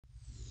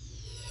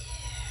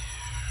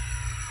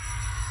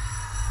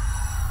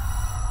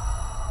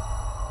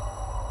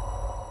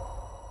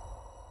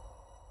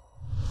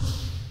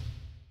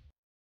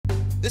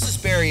This is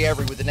Barry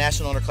Every with the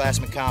National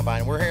Underclassmen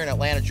Combine. We're here in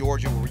Atlanta,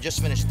 Georgia, where we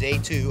just finished day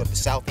 2 of the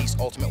Southeast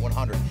Ultimate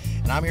 100.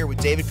 And I'm here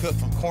with David Cook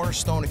from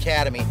Cornerstone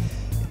Academy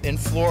in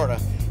Florida.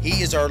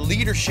 He is our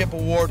Leadership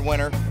Award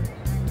winner.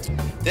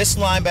 This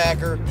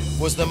linebacker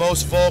was the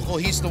most vocal.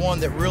 He's the one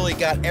that really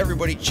got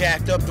everybody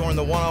jacked up during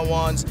the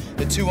one-on-ones,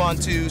 the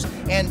two-on-twos,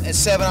 and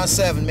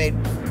 7-on-7 made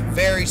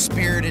very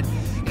spirited,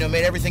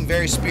 made everything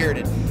very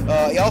spirited.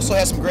 He also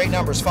has some great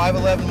numbers,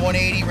 5'11",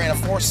 180, ran a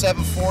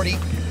 4.7 40,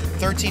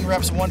 13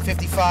 reps,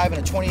 155,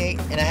 and a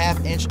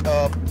 28.5-inch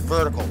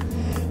vertical.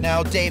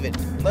 Now, David,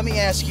 let me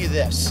ask you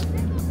this.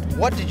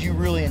 What did you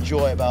really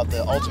enjoy about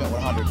the Ultimate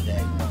 100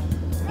 today?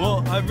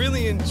 Well, I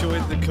really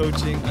enjoyed the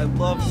coaching. I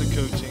loved the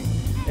coaching.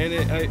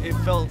 And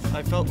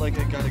I felt like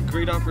I got a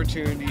great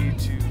opportunity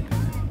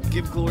to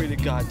give glory to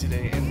God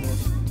today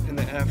in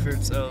the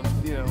efforts of,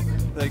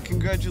 like,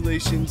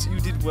 congratulations, you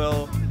did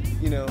well,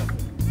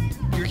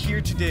 you're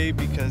here today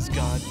because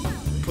God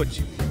put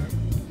you here.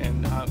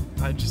 And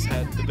I just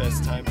had the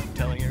best time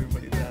telling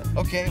everybody that.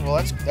 Okay,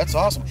 well, that's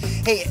awesome.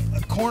 Hey,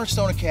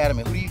 Cornerstone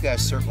Academy, who do you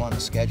guys circle on the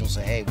schedule and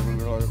say, hey, we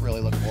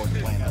really look forward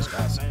to playing those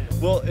guys?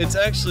 Well, it's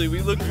actually,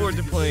 we look forward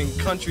to playing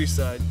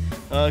Countryside.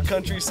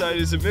 Countryside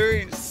is a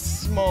very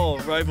small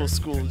rival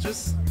school,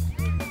 just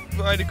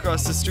right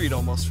across the street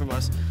almost from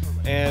us.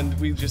 And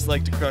we just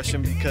like to crush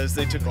them because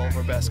they took all of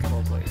our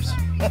basketball players.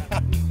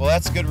 Well,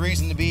 that's a good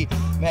reason to be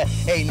met.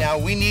 Hey, now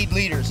we need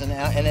leaders, and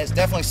it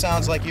definitely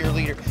sounds like you're a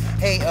leader.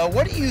 Hey,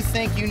 what do you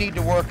think you need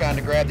to work on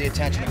to grab the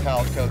attention of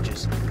college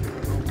coaches?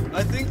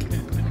 I think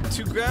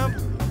to grab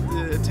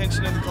the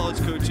attention of the college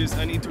coaches,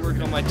 I need to work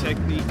on my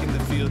technique in the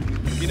field.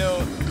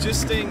 Just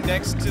staying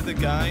next to the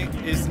guy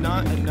is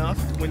not enough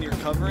when you're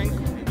covering.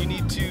 You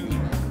need to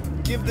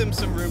give them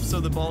some room so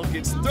the ball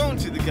gets thrown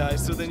to the guy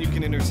so then you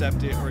can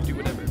intercept it or do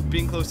whatever.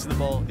 Being close to the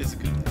ball is a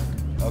good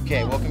thing.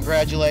 Okay, well,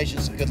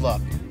 congratulations. Good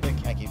luck.